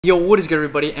Yo, what is good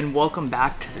everybody, and welcome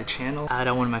back to the channel at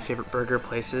one of my favorite burger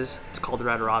places. It's called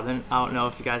Red Robin. I don't know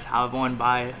if you guys have one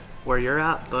by where you're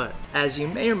at, but as you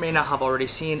may or may not have already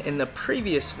seen in the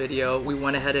previous video, we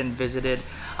went ahead and visited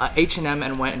H&M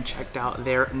and went and checked out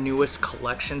their newest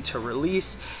collection to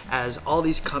release, as all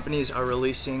these companies are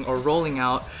releasing or rolling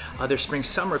out their spring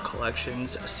summer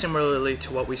collections similarly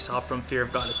to what we saw from Fear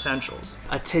of God Essentials.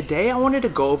 Today I wanted to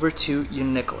go over to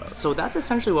Uniqlo. So that's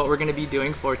essentially what we're going to be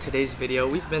doing for today's video.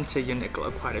 We've been to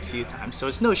Uniqlo quite a few times, so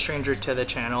it's no stranger to the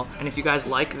channel. And if you guys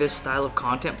like this style of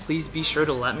content, please be sure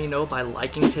to let me know by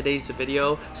liking today's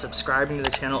video, subscribing to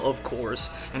the channel of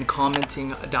course, and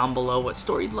commenting down below what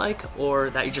story you'd like or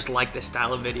that you just like this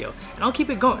style of video, and I'll keep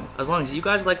it going. As long as you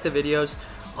guys like the videos,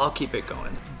 I'll keep it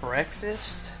going.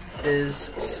 Breakfast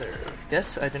is served.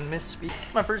 Yes, I didn't misspeak.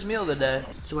 It's my first meal of the day.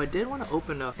 So I did want to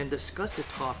open up and discuss a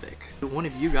topic. One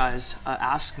of you guys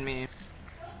asked me,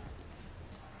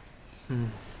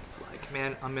 like,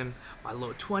 man, I'm in my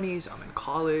low 20s, I'm in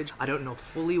college, I don't know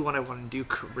fully what I want to do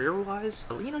career-wise.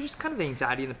 You know, just kind of the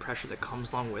anxiety and the pressure that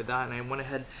comes along with that, and I went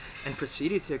ahead and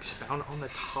proceeded to expound on the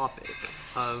topic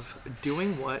of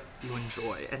doing what you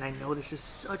enjoy. And I know this is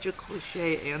such a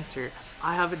cliche answer.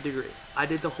 I have a degree. I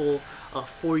did the whole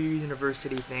four-year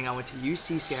university thing. I went to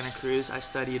UC Santa Cruz. I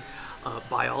studied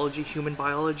biology, human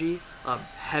biology,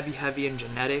 heavy in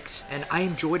genetics, and I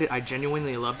enjoyed it. I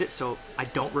genuinely loved it, so I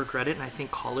don't regret it, and I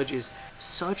think college is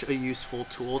such a useful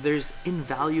tool. There's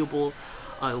invaluable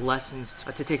lessons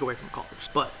to take away from college,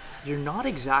 but you're not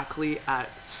exactly at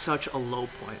such a low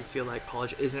point. You feel like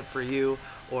college isn't for you,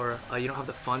 or you don't have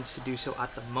the funds to do so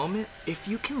at the moment. If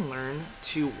you can learn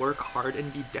to work hard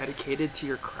and be dedicated to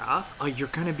your craft, you're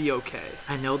gonna be okay.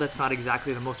 I know that's not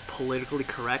exactly the most politically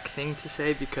correct thing to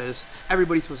say because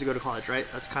everybody's supposed to go to college, right?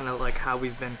 That's kind of like how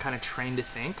we've been kind of trained to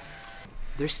think.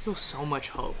 There's still so much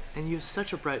hope, and you have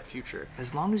such a bright future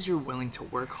as long as you're willing to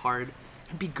work hard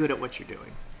and be good at what you're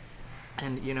doing.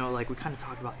 And you know, like we kind of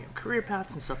talked about, you know, career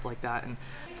paths and stuff like that. And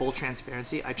full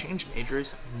transparency, I changed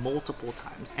majors multiple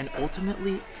times, and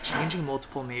ultimately changing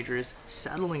multiple majors,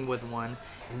 settling with one,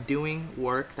 and doing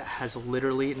work that has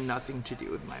literally nothing to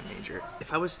do with my major.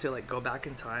 If I was to like go back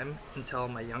in time and tell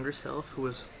my younger self, who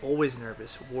was always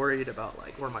nervous, worried about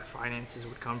like where my finances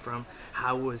would come from,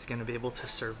 how I was going to be able to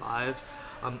survive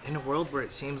in a world where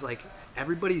it seems like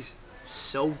everybody's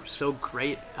so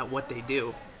great at what they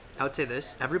do, I would say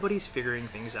this: everybody's figuring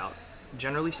things out.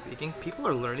 Generally speaking, people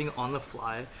are learning on the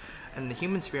fly, and the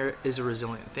human spirit is a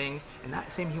resilient thing, and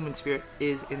that same human spirit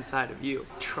is inside of you.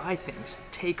 Try things,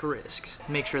 take risks,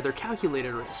 make sure they're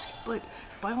calculated risks, but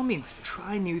by all means,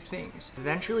 try new things.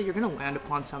 Eventually, you're gonna land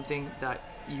upon something that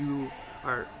you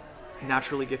are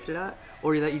naturally gifted at,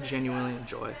 or that you genuinely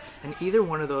enjoy. And either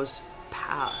one of those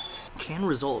paths can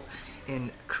result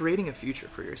in creating a future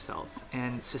for yourself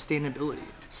and sustainability,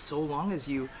 so long as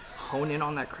you hone in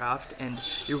on that craft and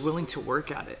you're willing to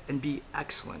work at it and be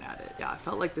excellent at it. Yeah, I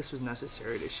felt like this was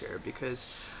necessary to share because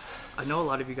I know a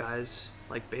lot of you guys,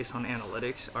 like based on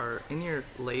analytics, are in your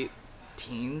late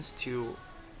teens to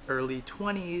early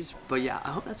 20s. But yeah,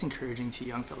 I hope that's encouraging to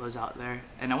young fellows out there,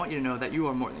 and I want you to know that you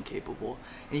are more than capable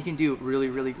and you can do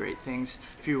really great things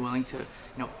if you're willing to,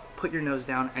 you know, put your nose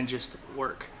down and just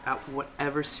work at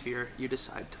whatever sphere you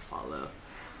decide to follow.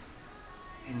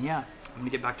 And yeah, I'm gonna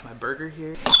get back to my burger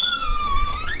here.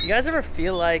 You guys ever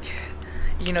feel like,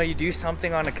 you know, you do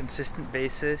something on a consistent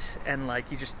basis and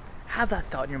like you just have that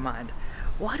thought in your mind,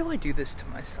 why do I do this to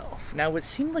myself? Now, what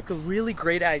seemed like a really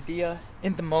great idea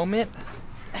in the moment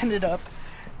ended up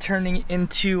turning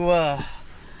into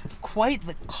quite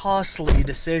the costly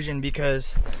decision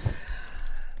because,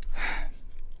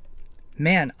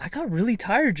 man, I got really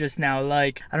tired just now.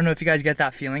 Like, I don't know if you guys get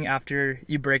that feeling after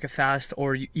you break a fast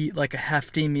or you eat like a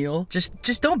hefty meal.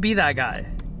 Just don't be that guy.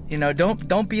 You know,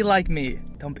 don't be like me.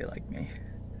 Don't be like me.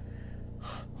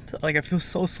 Like, I feel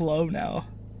so slow now.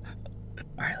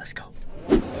 All right, let's go.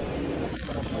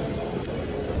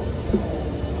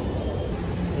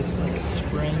 Looks like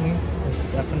spring is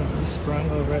definitely sprung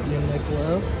over at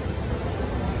Uniqlo.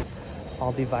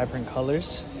 All the vibrant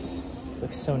colors.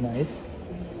 Looks so nice.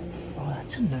 Oh,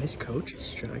 that's a nice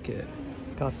Coach's jacket.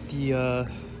 Got the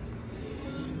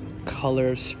color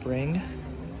of spring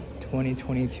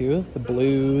 2022, the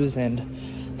blues and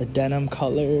the denim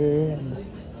color and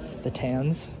the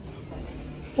tans.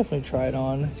 Definitely try it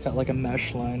on. It's got like a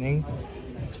mesh lining.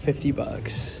 It's 50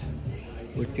 bucks.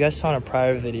 If you guys saw in a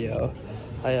prior video,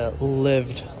 I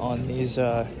lived on these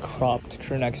cropped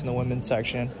crew necks in the women's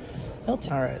section. All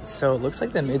right, so it looks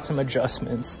like they made some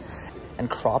adjustments and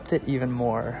cropped it even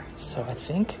more. So I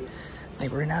think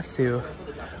we're gonna have to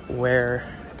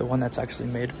wear the one that's actually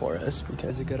made for us,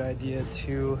 because it's a good idea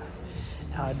to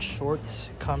add shorts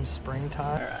come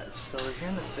springtime. All right, so we're here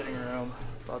in the fitting room.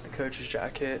 Bought the coach's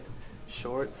jacket,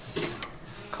 shorts,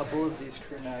 a couple of these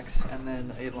crew necks, and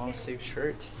then a long sleeve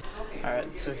shirt. All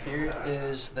right, so here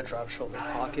is the drop shoulder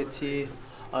pocket tee.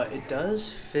 It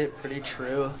does fit pretty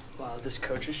true. Wow, this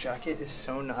coach's jacket is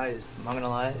so nice. I'm not gonna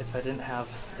lie, if I didn't have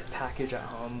a package at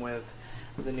home with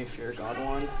the new Fear God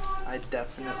one, I'd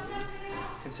definitely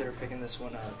consider picking this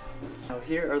one up. Now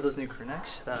here are those new crew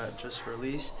necks that just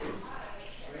released.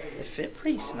 They fit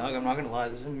pretty snug, I'm not gonna lie.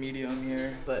 This is a medium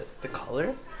here, but the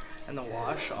color and the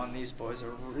wash on these boys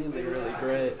are really, really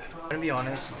great. I'm gonna be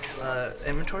honest,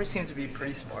 inventory seems to be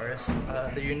pretty sparse.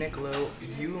 The Uniqlo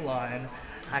U line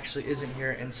actually isn't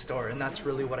here in store, and that's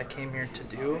really what I came here to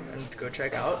do and to go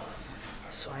check out.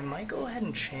 So I might go ahead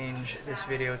and change this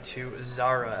video to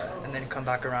Zara and then come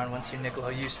back around once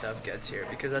Uniqlo U stuff gets here,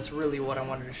 because that's really what I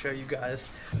wanted to show you guys.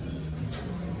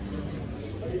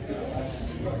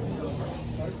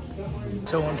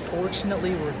 So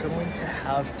unfortunately, we're going to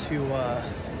have to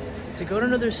go to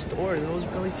another store. There was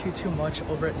really too much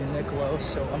over at Uniqlo,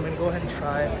 so I'm gonna go ahead and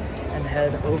try and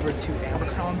head over to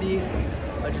Abercrombie,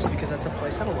 just because that's a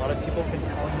place that a lot of people have been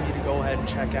telling me to go ahead and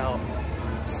check out.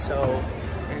 So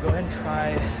I'm gonna go ahead and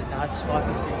try that spot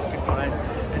to see if we can find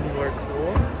anywhere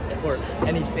cool or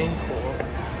anything cool.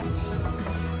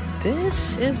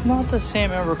 This is not the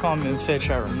same Abercrombie and Fitch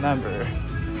I remember.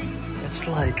 It's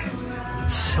like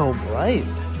so bright.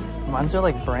 Reminds me of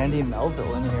like Brandy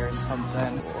Melville in here or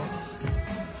something.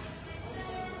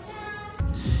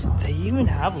 They even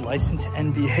have licensed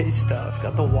NBA stuff.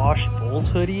 Got the Wash Bulls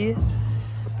hoodie,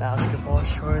 basketball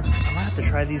shorts. I might have to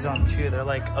try these on too. They're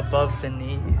like above the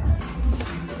knee.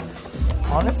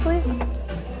 Honestly,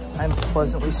 I'm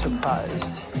pleasantly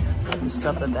surprised with the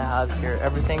stuff that they have here.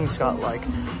 Everything's got like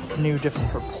new different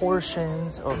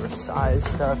proportions, oversized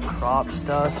stuff, crop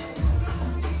stuff.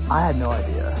 I had no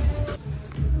idea.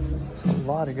 There's a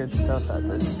lot of good stuff at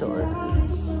this store.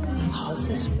 How's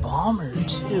this bomber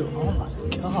too? Oh my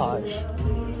gosh.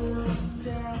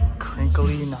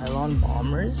 Crinkly nylon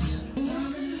bombers.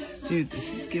 Dude,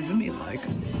 this is giving me like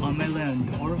On My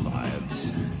Landor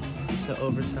vibes. It's an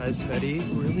oversized hoodie.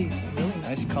 Really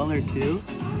nice color too.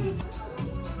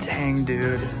 Dang,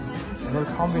 dude.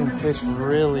 Abercrombie and Fitch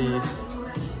really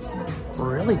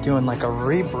doing like a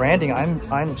rebranding.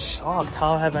 I'm shocked.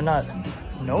 How have I not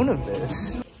known of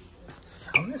this?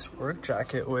 Found this work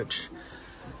jacket, which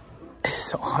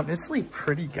is honestly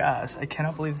pretty gas. I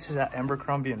cannot believe this is at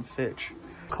Abercrombie and Fitch.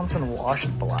 Comes in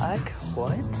washed black.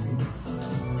 What?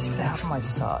 Let's see if they have my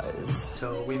size.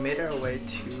 So we made our way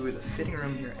to the fitting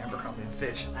room here at Abercrombie and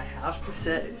Fitch. I have to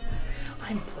say,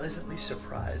 I'm pleasantly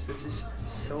surprised. This is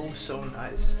so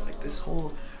nice. Like, this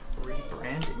whole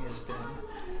rebranding has been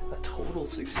a total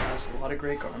success. A lot of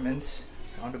great garments.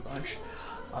 Found a bunch.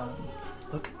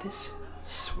 Look at this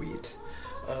suite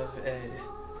of a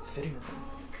fitting room.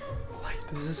 Like,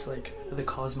 this is like the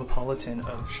cosmopolitan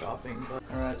of shopping.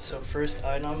 All right, so first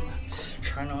item,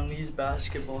 trying on these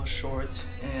basketball shorts,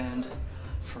 and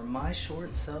for my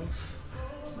short self,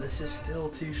 this is still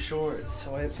too short,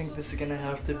 so I think this is gonna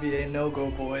have to be a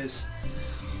no-go, boys.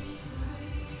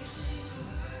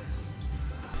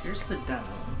 Here's the denim.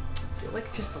 I feel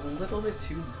like just a little bit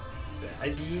too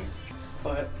baggy,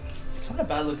 but it's not a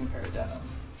bad looking pair of denim.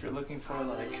 If you're looking for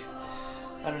like,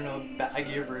 I don't know, a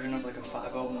baggier version of like a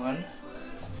 501,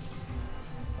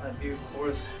 that'd be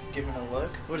worth giving a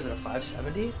look. What is it, a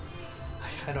 570?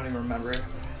 I don't even remember.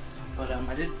 But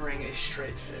I did bring a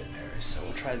straight fit pair, so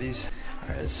we'll try these.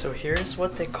 Alright, so here's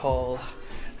what they call,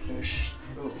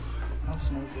 oh, that's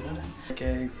no good. Like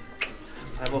a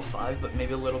 505, but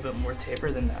maybe a little bit more taper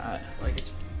than that. Like,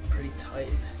 it's pretty tight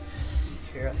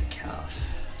here at the calf.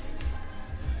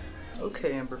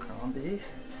 Okay, Abercrombie,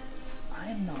 I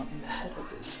am not mad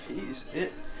at this piece.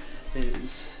 It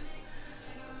is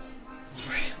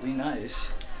really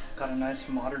nice. Got a nice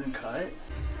modern cut.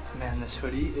 Man, this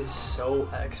hoodie is so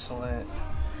excellent.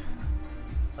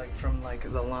 Like, from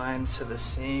like the lines to the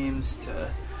seams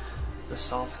to the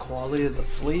soft quality of the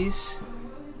fleece.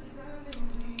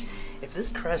 If this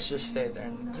crest just stayed there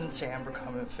and didn't say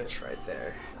Abercrombie and Fitch right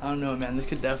there, I don't know, man, this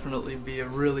could definitely be a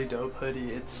really dope hoodie.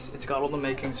 It's got all the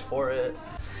makings for it.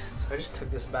 So I just took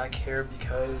this back here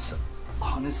because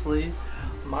honestly,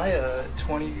 my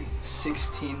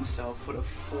 2016 self would have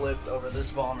flipped over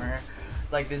this bomber.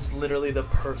 Like, this is literally the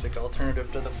perfect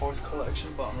alternative to the 4th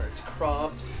collection bomber. It's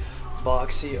cropped,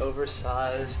 boxy,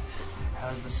 oversized,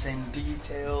 has the same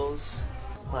details.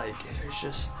 Like, there's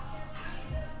just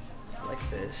like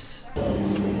this.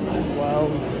 While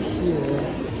we're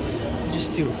here,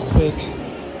 just do a quick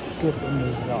dip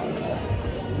into Zara.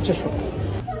 Just real quick.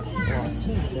 Lots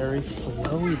of very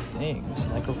flowy things,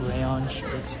 like rayon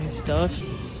shirts and stuff.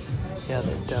 Yeah,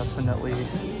 they're definitely,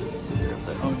 these got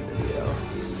their own video.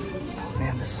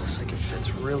 Man, this looks like it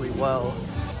fits really well.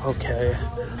 Okay,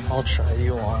 I'll try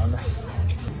you on.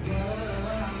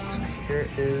 So here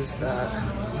is that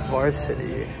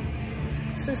varsity.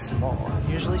 This is small.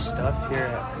 Usually stuff here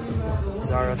at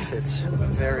Zara fits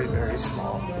very, very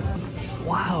small.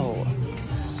 Wow.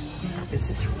 Is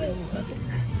this real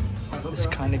leather? This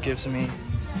kind of gives me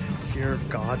Fear of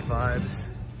God vibes,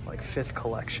 like 5th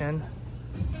collection.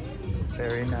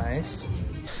 Very nice.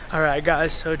 All right,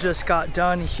 guys, so just got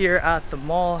done here at the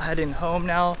mall, heading home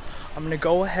now. I'm gonna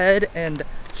go ahead and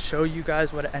show you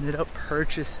guys what I ended up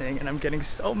purchasing, and I'm getting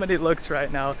so many looks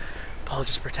right now, but I'll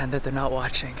just pretend that they're not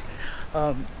watching.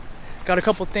 Got a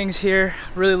couple things here.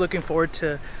 Really looking forward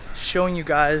to showing you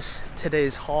guys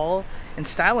today's haul and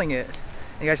styling it.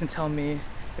 You guys can tell me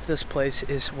if this place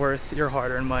is worth your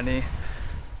hard-earned money.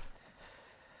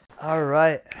 All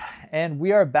right, and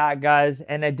we are back, guys,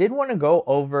 and I did want to go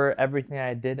over everything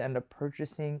I did end up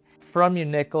purchasing from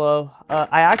Uniqlo.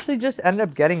 I actually just ended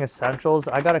up getting essentials.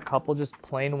 I got a couple just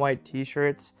plain white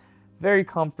t-shirts, very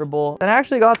comfortable, and I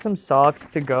actually got some socks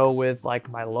to go with like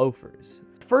my loafers.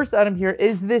 First item here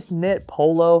is this knit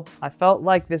polo. I felt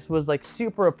like this was like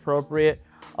super appropriate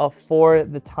for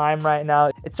the time right now.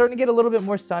 It's starting to get a little bit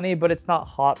more sunny, but it's not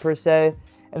hot per se.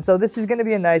 And so this is going to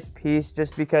be a nice piece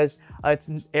just because it's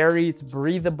airy, it's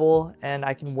breathable, and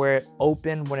I can wear it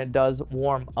open when it does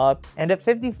warm up. And at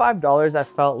 $55, I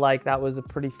felt like that was a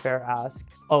pretty fair ask.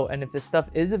 Oh, and if this stuff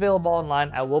is available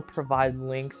online, I will provide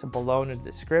links below in the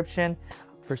description.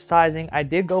 For sizing, I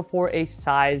did go for a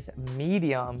size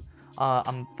medium.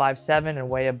 I'm 5'7" and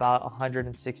weigh about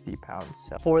 160 pounds.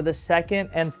 So for the second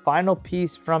and final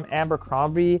piece from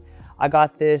Abercrombie, I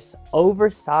got this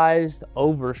oversized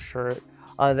overshirt.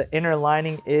 The inner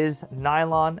lining is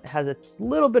nylon, it has a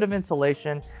little bit of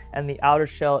insulation, and the outer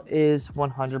shell is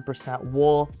 100%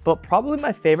 wool. But probably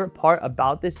my favorite part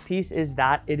about this piece is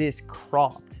that it is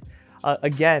cropped.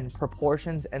 Again,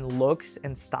 proportions and looks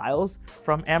and styles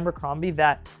from Abercrombie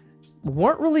that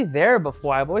weren't really there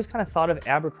before. I've always kind of thought of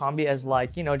Abercrombie as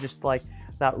like, you know, just like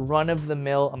that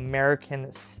run-of-the-mill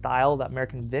American style, that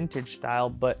American vintage style,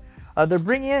 but they're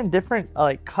bringing in different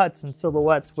like cuts and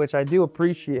silhouettes, which I do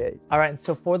appreciate. All right, and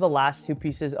so for the last two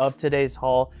pieces of today's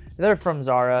haul, they're from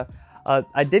Zara.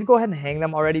 I did go ahead and hang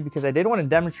them already because I did want to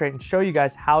demonstrate and show you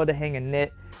guys how to hang a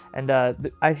knit. And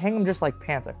I hang them just like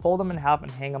pants. I fold them in half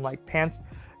and hang them like pants,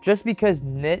 just because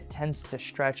knit tends to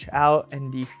stretch out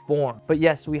and deform. But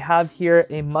yes, we have here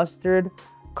a mustard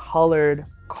colored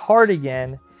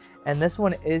cardigan, and this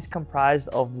one is comprised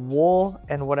of wool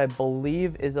and what I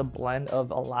believe is a blend of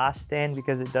elastane,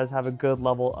 because it does have a good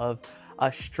level of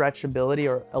stretchability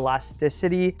or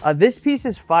elasticity. This piece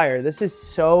is fire. This is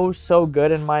so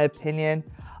good in my opinion.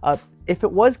 If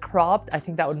it was cropped, I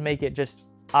think that would make it just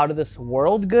out of this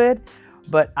world good.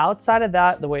 But outside of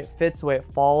that, the way it fits, the way it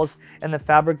falls, and the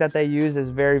fabric that they use is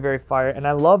very fire. And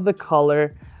I love the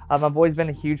color. I've always been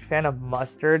a huge fan of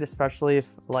mustard, especially if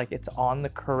like it's on the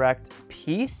correct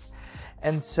piece.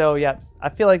 And so yeah, I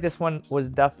feel like this one was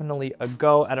definitely a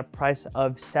go at a price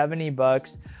of 70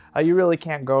 bucks. You really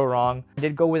can't go wrong. I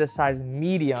did go with a size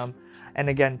medium. And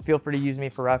again, feel free to use me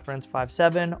for reference,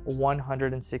 5'7",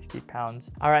 160 pounds.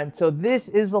 All right, and so this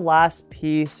is the last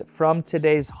piece from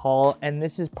today's haul. And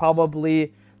this is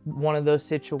probably one of those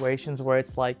situations where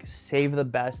it's like save the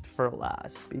best for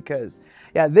last, because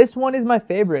yeah, this one is my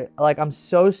favorite. Like, I'm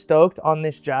so stoked on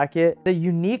this jacket. The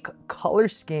unique color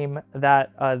scheme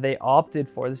that they opted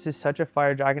for. This is such a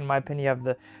fire jacket in my opinion. You have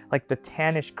the like the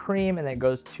tannish cream, and then it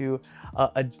goes to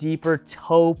a deeper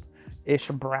taupe-ish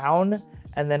brown.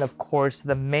 And then of course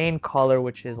the main color,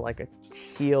 which is like a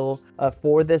teal.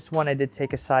 For this one, I did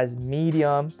take a size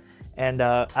medium, and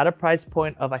at a price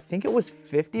point of, I think it was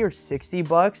 50 or 60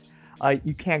 bucks.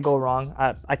 You can't go wrong.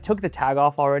 I took the tag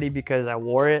off already because I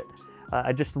wore it.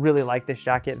 I just really like this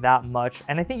jacket that much,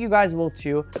 and I think you guys will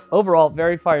too. But overall,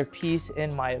 very fire piece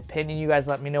in my opinion. You guys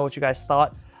let me know what you guys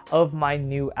thought of my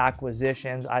new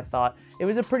acquisitions. I thought it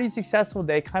was a pretty successful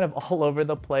day, kind of all over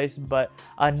the place, but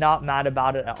not mad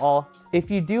about it at all.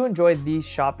 If you do enjoy these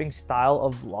shopping style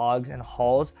of vlogs and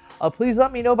hauls, please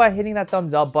let me know by hitting that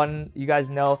thumbs up button. You guys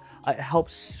know it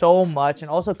helps so much,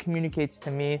 and also communicates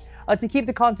to me to keep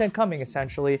the content coming,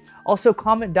 essentially. Also,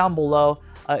 comment down below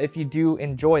if you do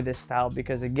enjoy this style,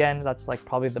 because again, that's like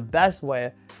probably the best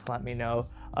way to let me know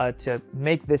to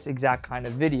make this exact kind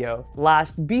of video.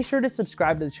 Last, be sure to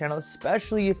subscribe to the channel,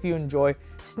 especially if you enjoy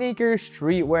sneakers,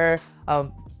 streetwear,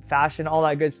 fashion, all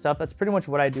that good stuff. That's pretty much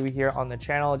what I do here on the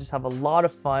channel. I just have a lot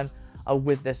of fun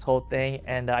with this whole thing,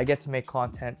 and I get to make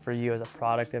content for you as a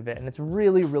product of it, and it's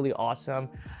really, really awesome.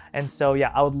 And so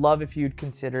yeah, I would love if you'd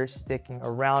consider sticking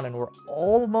around, and we're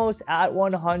almost at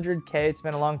 100K. It's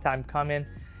been a long time coming,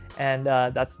 and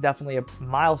that's definitely a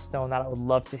milestone that I would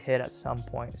love to hit at some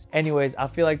point. Anyways, I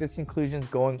feel like this conclusion is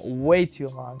going way too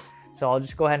long, so I'll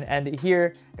just go ahead and end it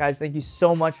here. Guys, thank you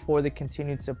so much for the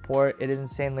continued support. It is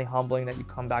insanely humbling that you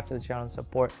come back to the channel and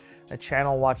support the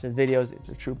channel, watch the videos. It's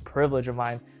a true privilege of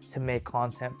mine to make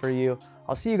content for you.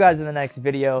 I'll see you guys in the next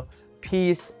video.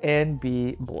 Peace and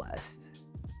be blessed.